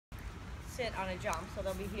sit on a jump, so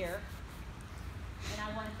they'll be here. And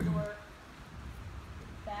I want your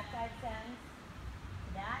backside sends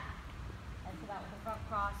to that, and so that with the front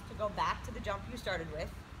cross to go back to the jump you started with.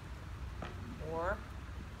 Or,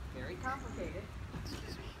 very complicated,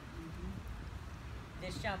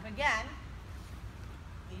 this jump again,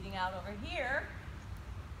 leading out over here,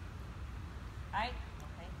 right?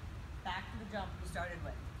 Okay, back to the jump you started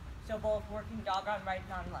with. So both working dog on right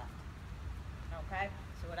and on left. Okay,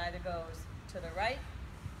 so it either goes to the right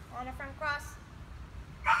on a front cross,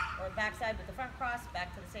 or backside with the front cross,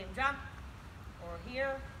 back to the same jump, or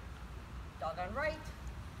here, dog on right,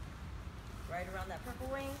 right around that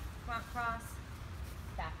purple wing, front cross,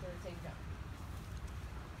 back to the same jump.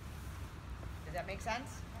 Does that make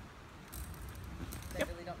sense? I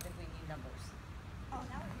really don't think we need numbers. Oh,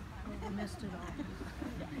 that would be fun. I missed it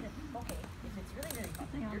all. Okay, if it's really, really fun,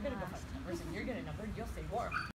 you're going to go find numbers and you're going to number, you'll stay warm.